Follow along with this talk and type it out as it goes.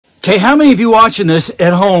Okay, how many of you watching this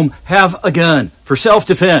at home have a gun for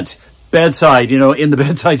self-defense? Bedside, you know, in the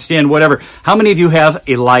bedside stand, whatever. How many of you have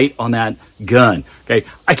a light on that gun? Okay,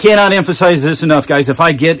 I cannot emphasize this enough, guys. If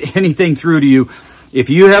I get anything through to you,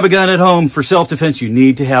 if you have a gun at home for self-defense, you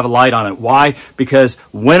need to have a light on it. Why? Because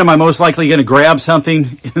when am I most likely going to grab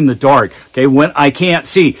something in the dark? Okay, when I can't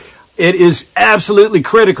see. It is absolutely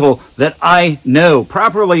critical that I know,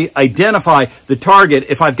 properly identify the target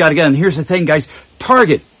if I've got a gun. Here's the thing, guys.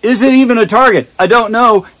 Target. Is it even a target? I don't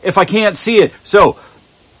know if I can't see it. So,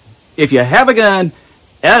 if you have a gun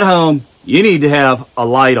at home, you need to have a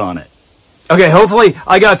light on it. Okay, hopefully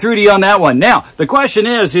I got through to you on that one. Now, the question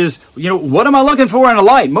is, you know, what am I looking for in a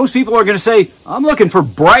light? Most people are going to say, I'm looking for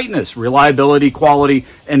brightness, reliability, quality,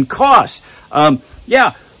 and cost.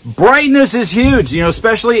 Yeah, brightness is huge, you know,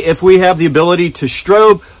 especially if we have the ability to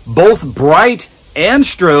strobe. Both bright and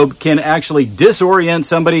strobe can actually disorient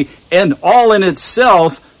somebody and all in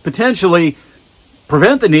itself potentially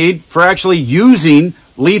prevent the need for actually using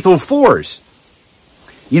lethal force.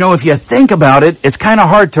 You know, if you think about it, it's kind of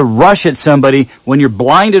hard to rush at somebody when you're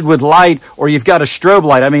blinded with light or you've got a strobe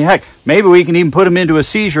light. I mean, heck, maybe we can even put them into a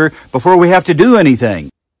seizure before we have to do anything.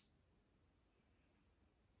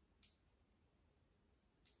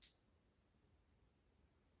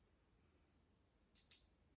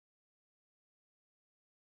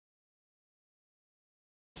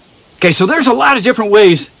 Okay, so there's a lot of different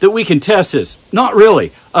ways that we can test this. Not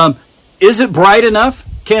really. Is it bright enough?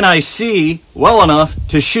 Can I see well enough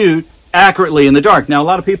to shoot accurately in the dark? Now, a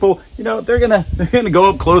lot of people, you know, they're gonna go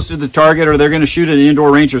up close to the target or they're gonna shoot at an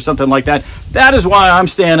indoor range or something like that. That is why I'm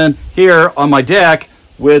standing here on my deck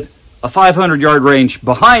with a 500-yard range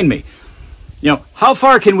behind me. You know, how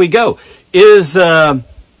far can we go? Is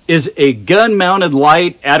a gun-mounted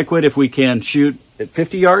light adequate if we can shoot at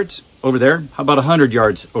 50 yards over there? How about 100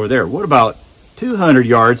 yards over there? What about 200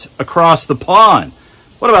 yards across the pond?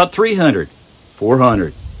 What about 300,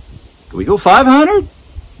 400? Can we go 500?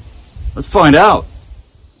 Let's find out.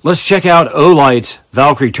 Let's check out Olight's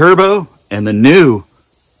Valkyrie Turbo and the new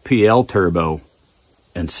PL Turbo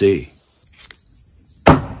and see.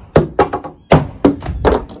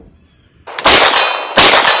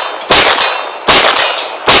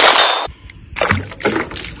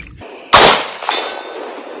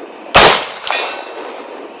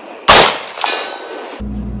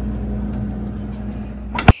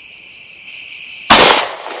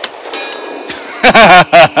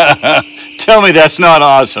 Tell me that's not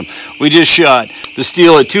awesome. We just shot the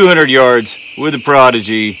steel at 200 yards with a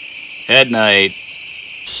Prodigy at night.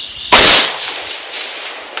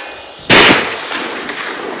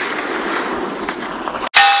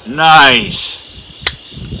 Nice.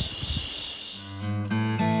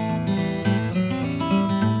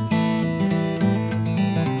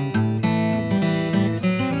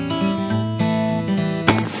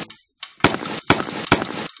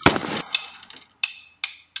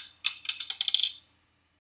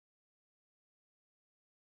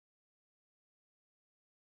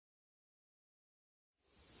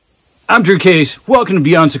 I'm Drew Case. Welcome to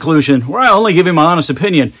Beyond Seclusion, where I only give you my honest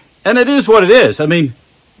opinion. And it is what it is. I mean,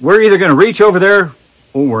 we're either going to reach over there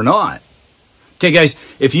or we're not. Okay, guys,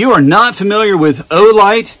 if you are not familiar with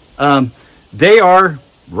Olight, they are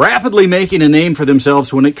rapidly making a name for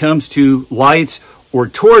themselves when it comes to lights or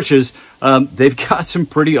torches. They've got some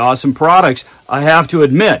pretty awesome products, I have to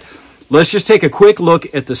admit. Let's just take a quick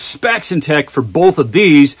look at the specs and tech for both of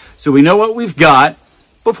these so we know what we've got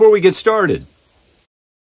before we get started.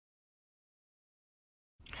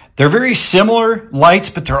 They're very similar lights,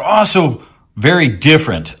 but they're also very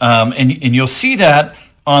different. And you'll see that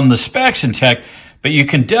on the specs and tech, but you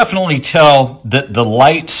can definitely tell that the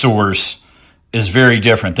light source is very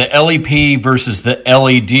different. The LEP versus the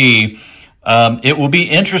LED. It will be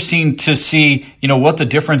interesting to see, you know, what the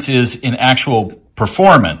difference is in actual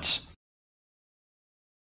performance.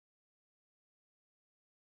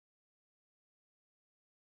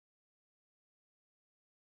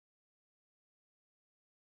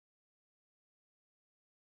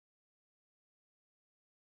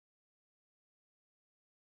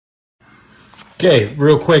 Okay,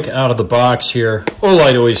 real quick out of the box here.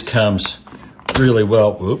 Olight always comes really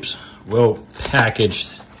well, well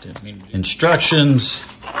packaged. Instructions.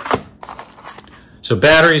 So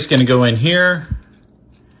battery's gonna go in here.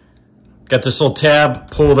 Got this little tab,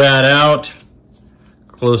 pull that out,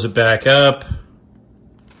 close it back up.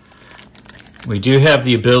 We do have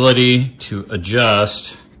the ability to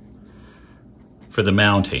adjust for the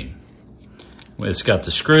mounting. It's got the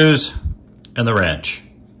screws and the wrench.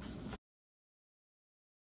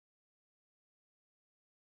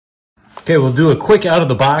 Okay, we'll do a quick out of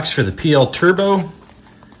the box for the PL Turbo.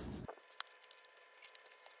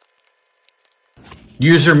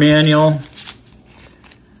 user manual.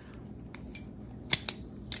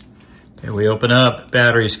 Okay, we open up,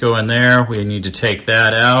 batteries go in there. We need to take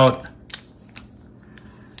that out.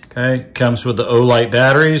 Okay, comes with the Olight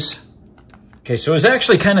batteries. Okay, so it's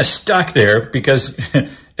actually kind of stuck there because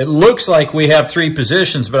it looks like we have 3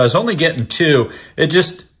 positions, but I was only getting 2. It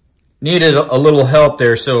just needed a little help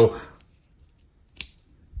there. So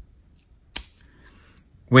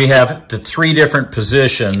we have the 3 different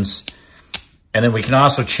positions, and then we can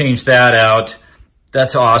also change that out.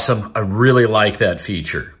 That's awesome. I really like that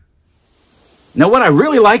feature. Now, what I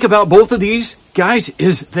really like about both of these, guys,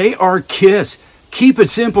 is they are KISS. Keep it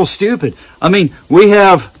simple, stupid. I mean, we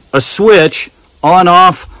have a switch on,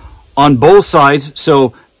 off on both sides,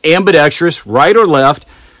 so ambidextrous, right or left.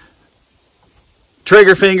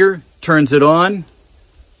 Trigger finger turns it on,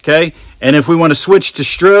 okay? And if we want to switch to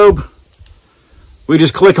strobe, we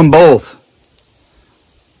just click them both.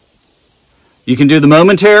 You can do the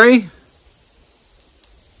momentary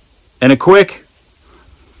and a quick.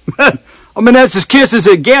 I mean, that's as KISS as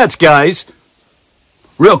it gets, guys.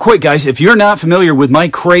 Real quick, guys, if you're not familiar with my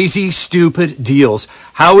crazy, stupid deals,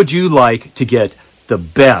 how would you like to get the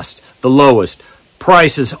best, the lowest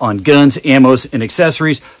prices on guns, ammos, and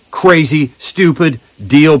accessories? Crazy, stupid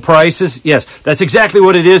deal prices? Yes, that's exactly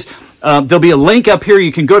what it is. There'll be a link up here.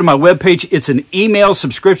 You can go to my webpage. It's an email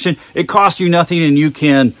subscription. It costs you nothing, and you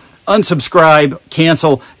can unsubscribe,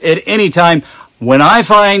 cancel at any time. When I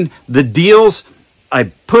find the deals, I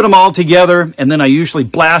put them all together, and then I usually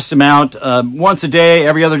blast them out once a day,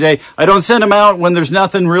 every other day. I don't send them out when there's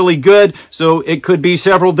nothing really good, so it could be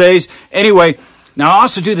several days. Anyway, now I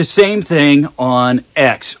also do the same thing on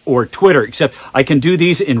X or Twitter, except I can do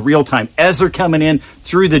these in real time as they're coming in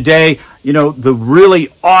through the day. You know, the really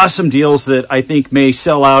awesome deals that I think may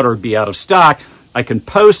sell out or be out of stock, I can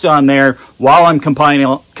post on there while I'm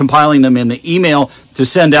compiling them in the email to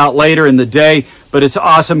send out later in the day. But it's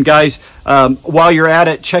awesome, guys. While you're at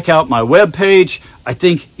it, check out my webpage. I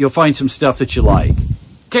think you'll find some stuff that you like.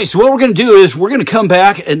 Okay, so what we're going to do is we're going to come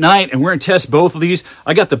back at night and we're going to test both of these.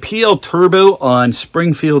 I got the PL Turbo on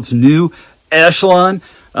Springfield's new Echelon.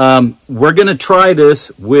 We're going to try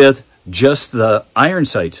this with just the iron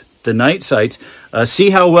sights, the night sights, see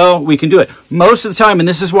how well we can do it. Most of the time, and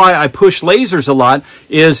this is why I push lasers a lot,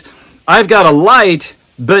 is I've got a light,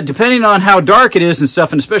 but depending on how dark it is and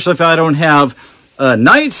stuff, and especially if I don't have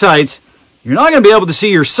night sights, you're not going to be able to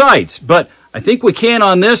see your sights. But I think we can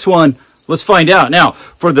on this one. Let's find out. Now,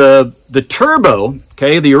 for the Turbo,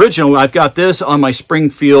 okay, the original, I've got this on my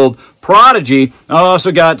Springfield Prodigy. I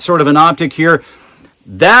also got sort of an optic here.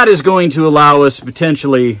 That is going to allow us to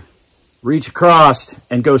potentially reach across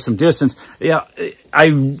and go some distance. Yeah, I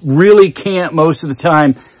really can't most of the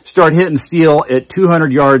time start hitting steel at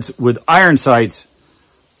 200 yards with iron sights,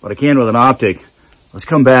 but I can with an optic. Let's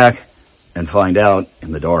come back and find out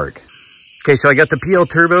in the dark. Okay, so I got the PL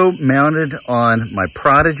Turbo mounted on my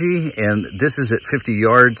Prodigy, and this is at 50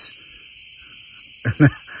 yards.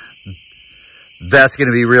 That's going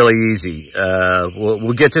to be really easy.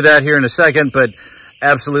 We'll get to that here in a second, but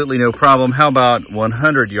absolutely no problem. How about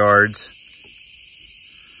 100 yards?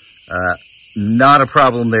 Not a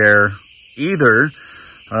problem there either.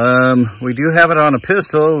 We do have it on a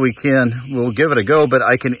pistol. We'll give it a go, but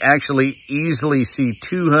I can actually easily see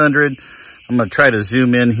 200. I'm going to try to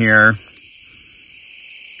zoom in here.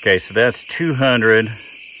 Okay, so that's 200.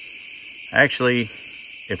 Actually,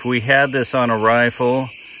 if we had this on a rifle,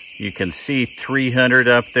 you can see 300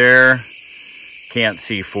 up there. Can't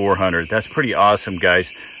see 400. That's pretty awesome,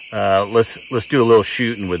 guys. Let's do a little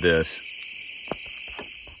shooting with this.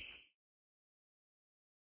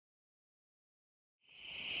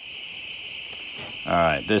 All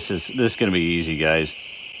right, this is going to be easy, guys.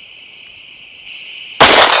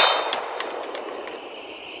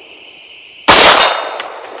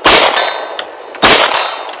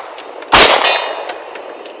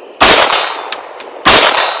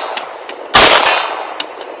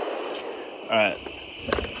 All right,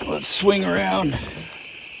 let's swing around.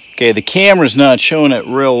 Okay, the camera's not showing it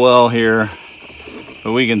real well here,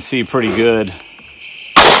 but we can see pretty good.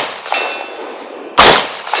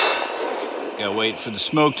 Gotta wait for the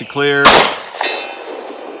smoke to clear.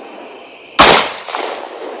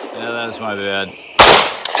 Yeah, that's my bad.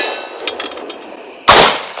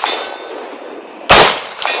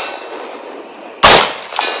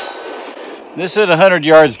 This is at 100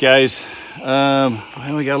 yards, guys. Well,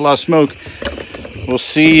 we got a lot of smoke. We'll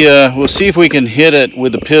see if we can hit it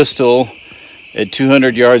with the pistol at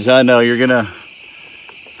 200 yards. I know you're gonna.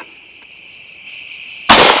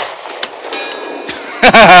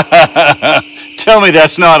 Tell me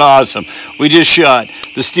that's not awesome. We just shot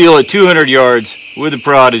the steel at 200 yards with the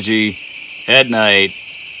Prodigy at night.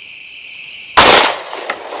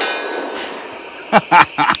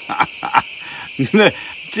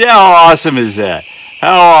 How awesome is that?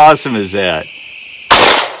 How awesome is that?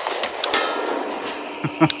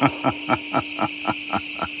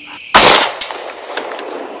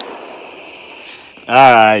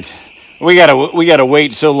 All right, we gotta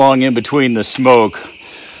wait so long in between the smoke.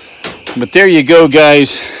 But there you go,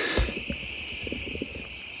 guys.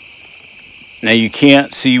 Now you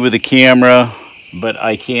can't see with the camera, but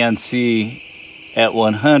I can see at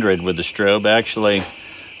 100 with the strobe. Actually,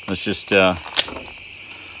 let's just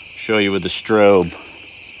show you with the strobe.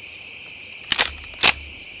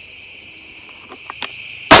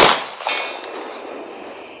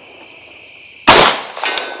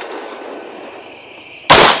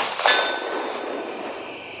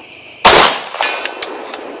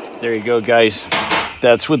 There you go, guys.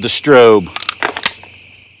 That's with the strobe.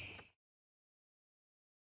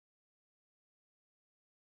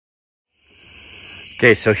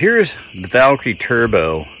 Okay, so here's the Valkyrie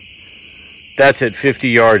Turbo. That's at 50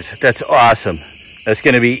 yards. That's awesome. That's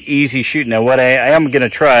going to be easy shooting. Now, what I am going to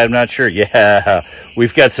try, I'm not sure. Yeah,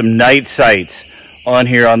 we've got some night sights on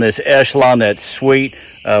here on this echelon. That's sweet.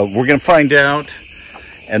 We're going to find out.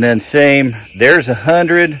 And then same, there's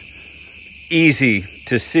 100. Easy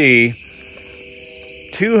to see.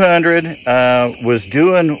 200 was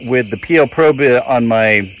doing with the PL Probe on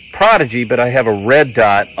my Prodigy, but I have a red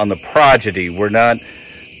dot on the Prodigy. We're not,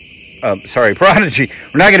 sorry, Prodigy.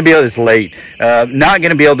 We're not going to be able, it's late. Not going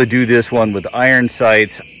to be able to do this one with iron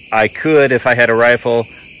sights. I could if I had a rifle.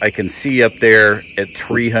 I can see up there at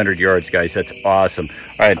 300 yards, guys. That's awesome.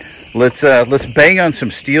 All right, let's bang on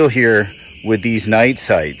some steel here with these night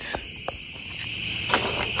sights.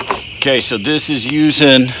 Okay, so this is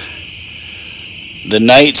using the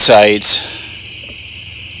night sights.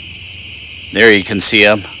 There you can see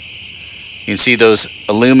them. You can see those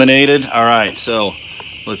illuminated. All right, so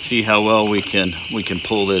let's see how well we can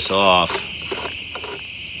pull this off.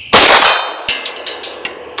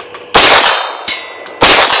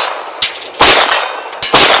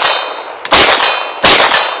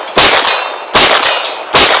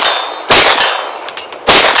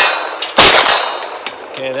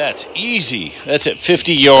 Okay, that's easy. That's at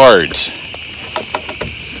 50 yards.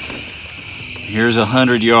 Here's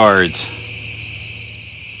 100 yards.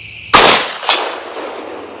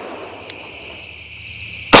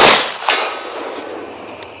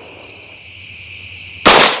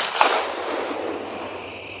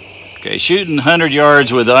 Okay, shooting 100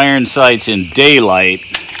 yards with iron sights in daylight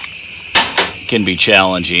can be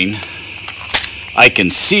challenging. I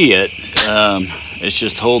can see it. It's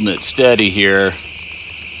just holding it steady here.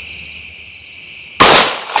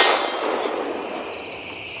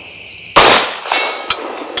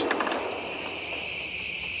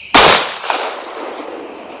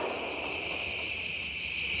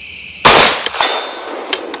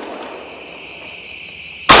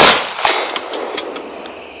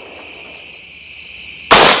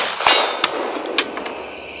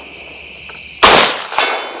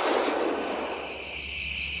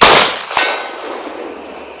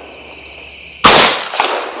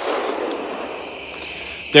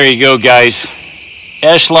 There you go, guys.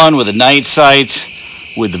 Echelon with the night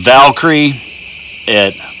sights with the Valkyrie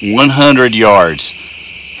at 100 yards.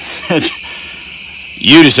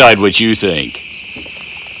 You decide what you think.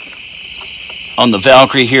 On the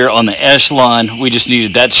Valkyrie here, on the Echelon, we just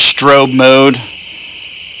needed that strobe mode.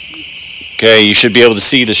 Okay, you should be able to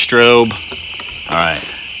see the strobe. All right,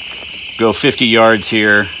 go 50 yards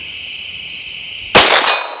here.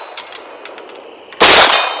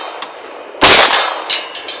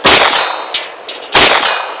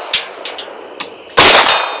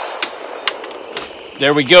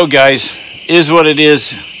 There we go, guys. Is what it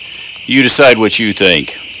is. You decide what you think.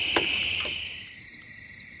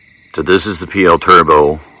 So this is the PL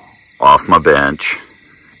Turbo off my bench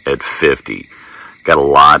at 50. Got a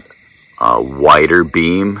lot wider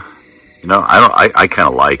beam. You know, I kind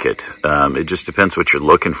of like it. It just depends what you're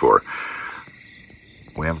looking for.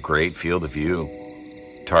 We have great field of view.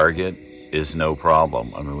 Target is no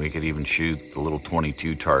problem. I mean, we could even shoot the little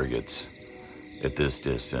 22 targets at this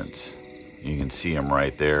distance. You can see them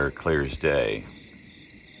right there, clear as day.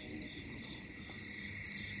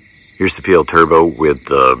 Here's the PL Turbo with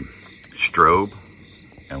the strobe,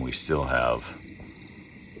 and we still have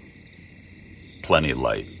plenty of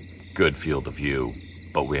light, good field of view,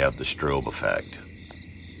 but we have the strobe effect.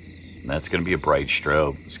 And that's going to be a bright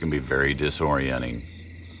strobe. It's going to be very disorienting.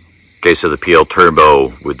 Okay, so the PL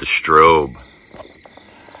Turbo with the strobe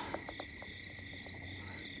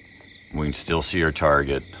We can still see our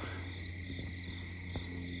target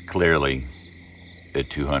clearly at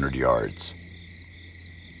 200 yards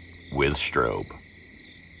with strobe.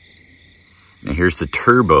 Now here's the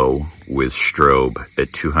turbo with strobe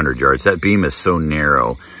at 200 yards. That beam is so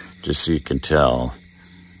narrow, just so you can tell.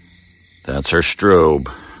 That's our strobe.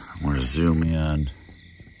 I'm going to zoom in.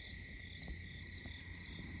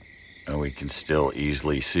 And we can still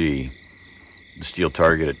easily see the steel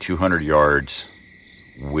target at 200 yards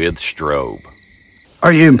with strobe.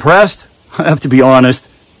 Are you impressed? I have to be honest.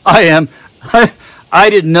 I am. I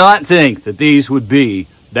did not think that these would be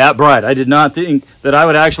that bright. I did not think that I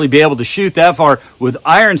would actually be able to shoot that far with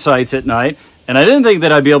iron sights at night. And I didn't think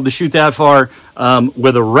that I'd be able to shoot that far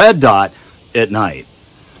with a red dot at night.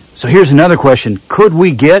 So here's another question. Could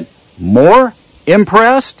we get more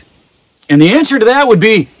impressed? And the answer to that would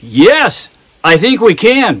be yes, I think we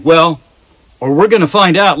can. Well, or we're going to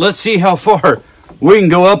find out. Let's see how far we can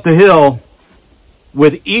go up the hill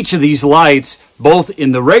with each of these lights, both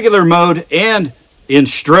in the regular mode and in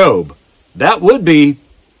strobe. That would be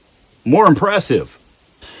more impressive.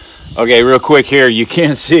 Okay, real quick here, you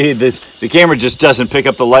can't see that the camera just doesn't pick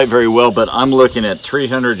up the light very well, but I'm looking at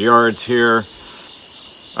 300 yards here.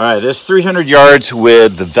 All right, this 300 yards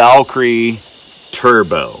with the Valkyrie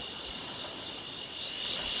turbo.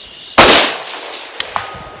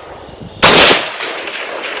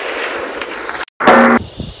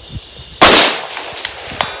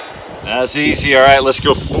 That's easy. All right, let's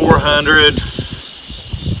go 400.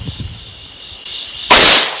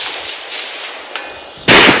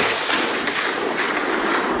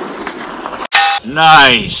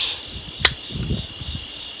 Nice.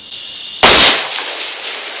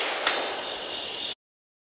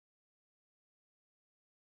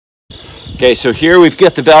 Okay, so here we've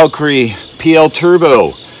got the Valkyrie PL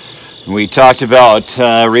Turbo. We talked about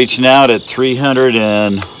reaching out at 300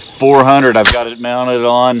 and 400. I've got it mounted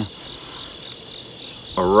on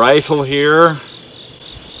a rifle here.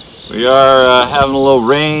 We are having a little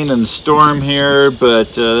rain and storm here, but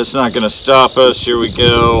that's not going to stop us. Here we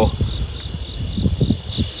go.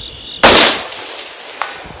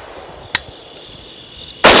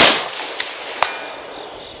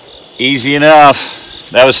 Easy enough.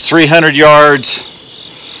 That was 300 yards.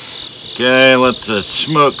 Okay, let the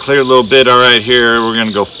smoke clear a little bit. All right, here we're going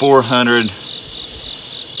to go 400.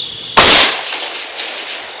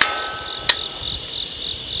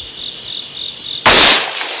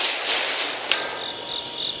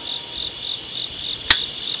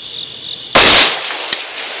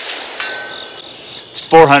 It's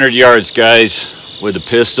 400 yards, guys, with a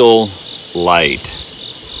pistol light.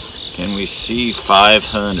 Can we see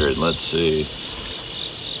 500? Let's see.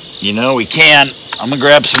 You know, we can. I'm going to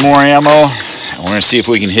grab some more ammo. We're going to see if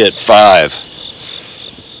we can hit 5.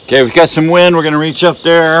 Okay, we've got some wind. We're going to reach up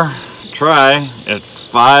there. Try at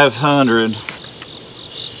 500.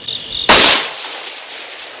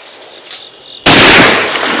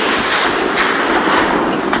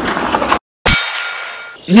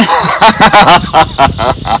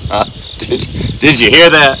 Did you hear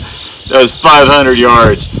that? That was 500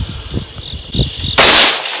 yards.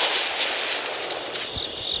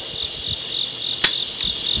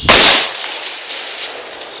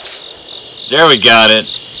 There, we got it.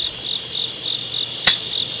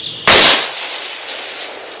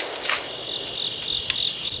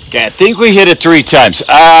 Okay, I think we hit it 3 times.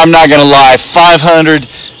 I'm not gonna lie, 500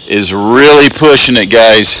 is really pushing it,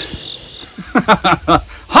 guys.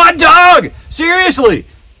 Hot dog! Seriously,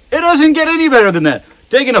 it doesn't get any better than that.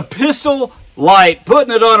 Taking a pistol light,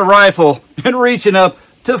 putting it on a rifle, and reaching up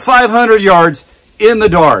to 500 yards in the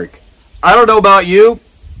dark. I don't know about you.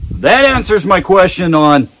 That answers my question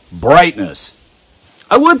on brightness.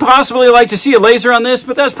 I would possibly like to see a laser on this,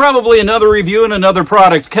 but that's probably another review and another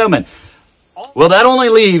product coming. Well, that only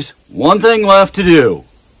leaves one thing left to do.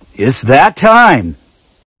 It's that time.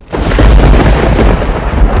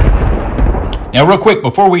 Now, real quick,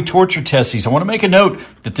 before we torture test these, I want to make a note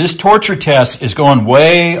that this torture test is going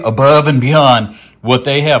way above and beyond what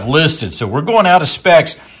they have listed. So we're going out of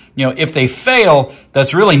specs. You know, if they fail,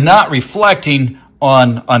 that's really not reflecting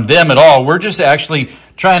on them at all. We're just actually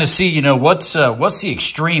trying to see, you know, what's the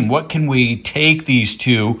extreme? What can we take these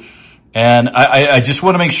to? And I just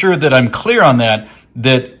want to make sure that I'm clear on that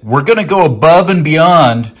we're going to go above and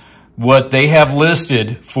beyond what they have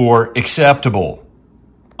listed for acceptable.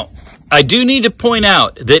 I do need to point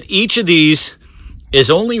out that each of these is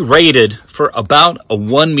only rated for about a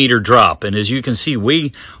 1 meter drop. And as you can see,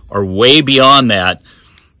 we are way beyond that.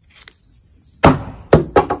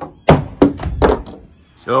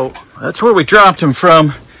 So that's where we dropped them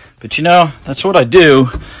from. But you know, that's what I do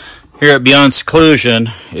here at Beyond Seclusion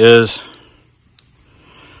is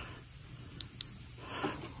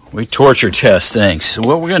we torture test things. So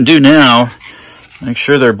what we're going to do now, make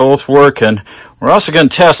sure they're both working. We're also going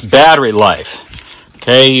to test battery life.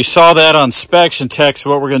 Okay, you saw that on specs and text.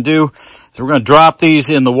 What we're going to do is we're going to drop these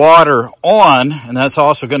in the water on, and that's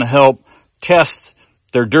also going to help test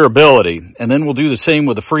their durability. And then we'll do the same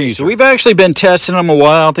with the freezer. So we've actually been testing them a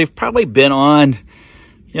while. They've probably been on,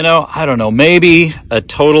 you know, I don't know, maybe a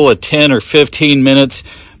total of 10 or 15 minutes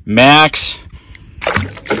max.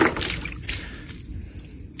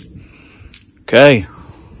 Okay,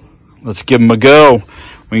 let's give them a go.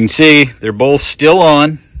 We can see they're both still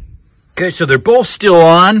on. Okay, so they're both still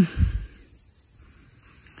on.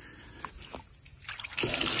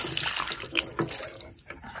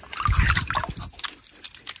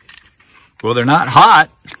 Well, they're not hot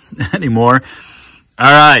anymore.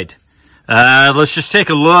 All right. Let's just take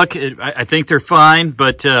a look. I think they're fine,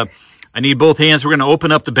 but I need both hands. We're going to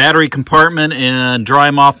open up the battery compartment and dry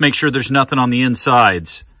them off, make sure there's nothing on the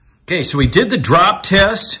insides. Okay, so we did the drop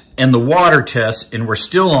test and the water test, and we're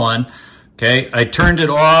still on. Okay, I turned it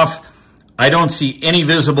off. I don't see any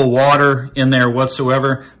visible water in there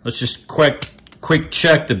whatsoever. Let's just quick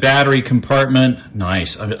check the battery compartment.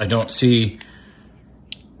 Nice. I don't see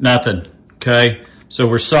nothing. Okay, so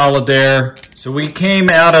we're solid there. So we came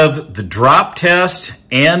out of the drop test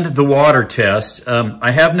and the water test.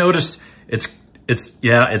 I have noticed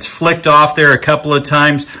it's flicked off there a couple of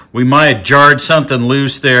times. We might have jarred something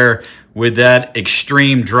loose there with that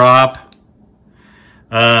extreme drop.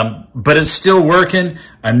 But it's still working.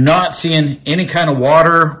 I'm not seeing any kind of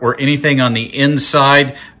water or anything on the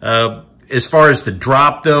inside. As far as the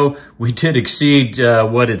drop, though, we did exceed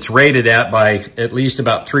what it's rated at by at least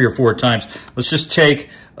about 3 or 4 times. Let's just take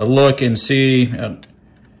a look and see.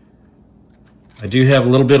 I do have a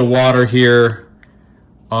little bit of water here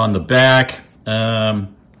on the back.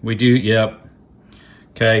 We do, yep.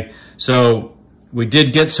 Okay, so we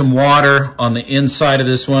did get some water on the inside of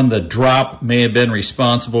this one. The drop may have been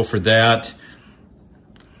responsible for that.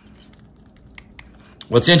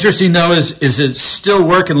 What's interesting, though, is it's still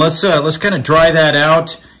working. Let's kind of dry that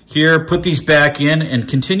out here, put these back in, and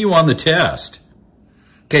continue on the test.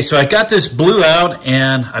 Okay, so I got this blue out,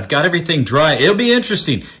 and I've got everything dry. It'll be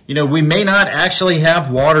interesting. You know, we may not actually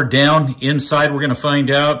have water down inside. We're going to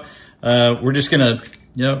find out. We're just going to,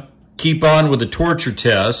 you know, keep on with the torture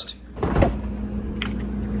test.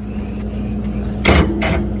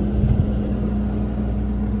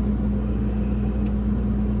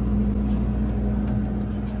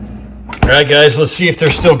 All right, guys, let's see if they're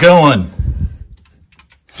still going.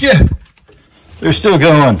 Yeah, they're still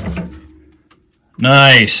going.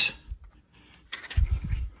 Nice.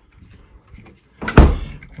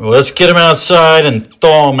 Well, let's get them outside and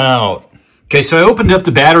thaw them out. Okay, so I opened up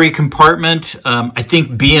the battery compartment. I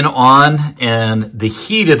think being on and the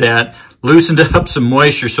heat of that loosened up some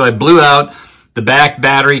moisture. So I blew out the back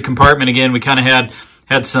battery compartment again. We kind of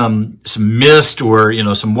had some mist or, you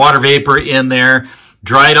know, some water vapor in there.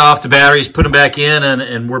 Dried off the batteries, put them back in,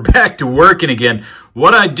 and we're back to working again.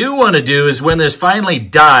 What I do want to do is when this finally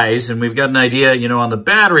dies, and we've got an idea, you know, on the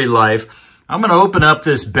battery life, I'm going to open up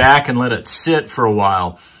this back and let it sit for a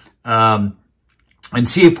while and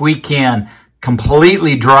see if we can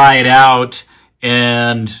completely dry it out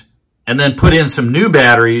and then put in some new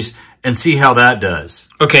batteries and see how that does.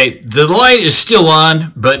 Okay, the light is still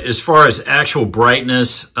on, but as far as actual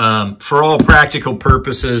brightness, for all practical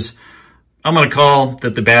purposes, I'm going to call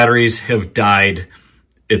that the batteries have died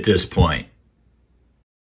at this point.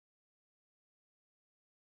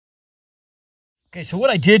 Okay, so what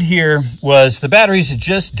I did here was the batteries had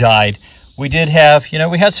just died. We did have, you know,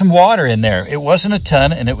 we had some water in there. It wasn't a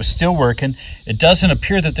ton, and it was still working. It doesn't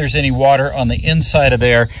appear that there's any water on the inside of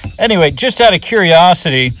there. Anyway, just out of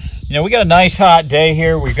curiosity, you know, we got a nice hot day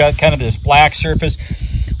here. We've got kind of this black surface.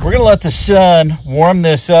 We're going to let the sun warm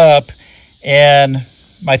this up, and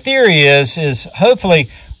my theory is hopefully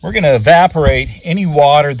we're going to evaporate any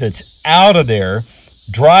water that's out of there,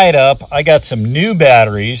 dry it up. I got some new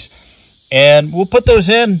batteries, and we'll put those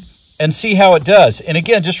in and see how it does. And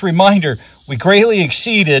again, just a reminder, we greatly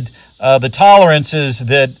exceeded the tolerances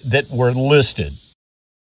that were listed.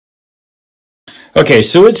 Okay,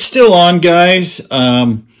 so it's still on, guys,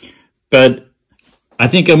 but I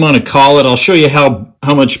think I'm going to call it. I'll show you how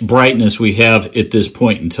much brightness we have at this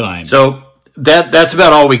point in time. So that's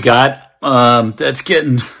about all we got. That's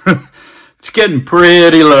getting it's getting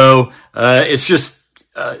pretty low. It's just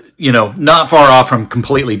you know, not far off from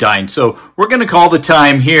completely dying. So we're going to call the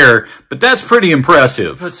time here, but that's pretty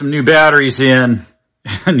impressive. Put some new batteries in,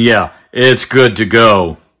 and yeah, it's good to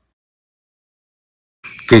go.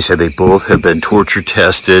 Okay, so they both have been torture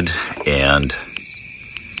tested, and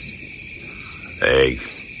hey,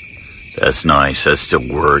 that's nice. That still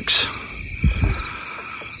works.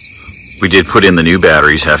 We did put in the new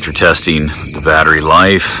batteries after testing the battery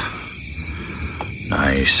life.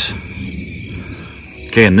 Nice.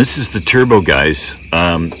 Okay, and this is the turbo, guys,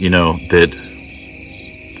 you know, that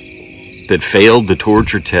failed the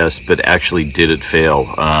torture test, but actually didn't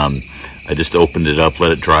fail. I just opened it up,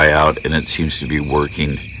 let it dry out, and it seems to be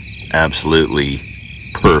working absolutely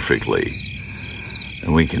perfectly.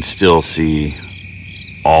 And we can still see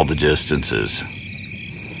all the distances.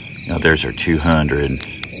 Now there's our 200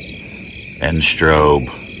 and strobe.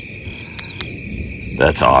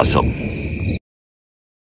 That's awesome.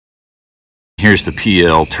 Here's the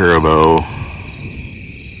PL turbo.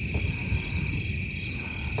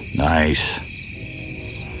 Nice.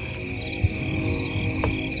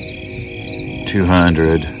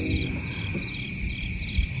 200,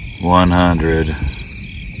 100.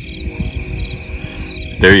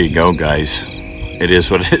 There you go, guys. It is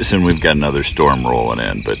what it is, and we've got another storm rolling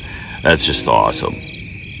in, but that's just awesome.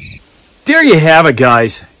 There you have it,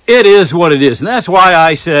 guys. It is what it is, and that's why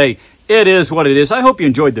I say it is what it is. I hope you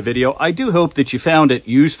enjoyed the video. I do hope that you found it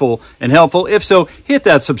useful and helpful. If so, hit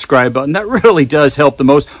that subscribe button. That really does help the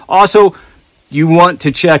most. Also, you want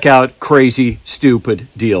to check out crazy, stupid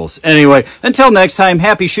deals. Anyway, until next time,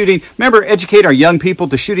 happy shooting. Remember, educate our young people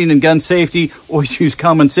to shooting and gun safety. Always use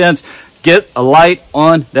common sense. Get a light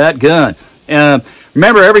on that gun.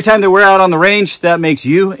 Remember, every time that we're out on the range, that makes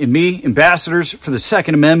you and me ambassadors for the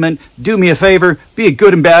Second Amendment. Do me a favor, be a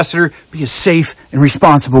good ambassador, be a safe and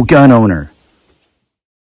responsible gun owner.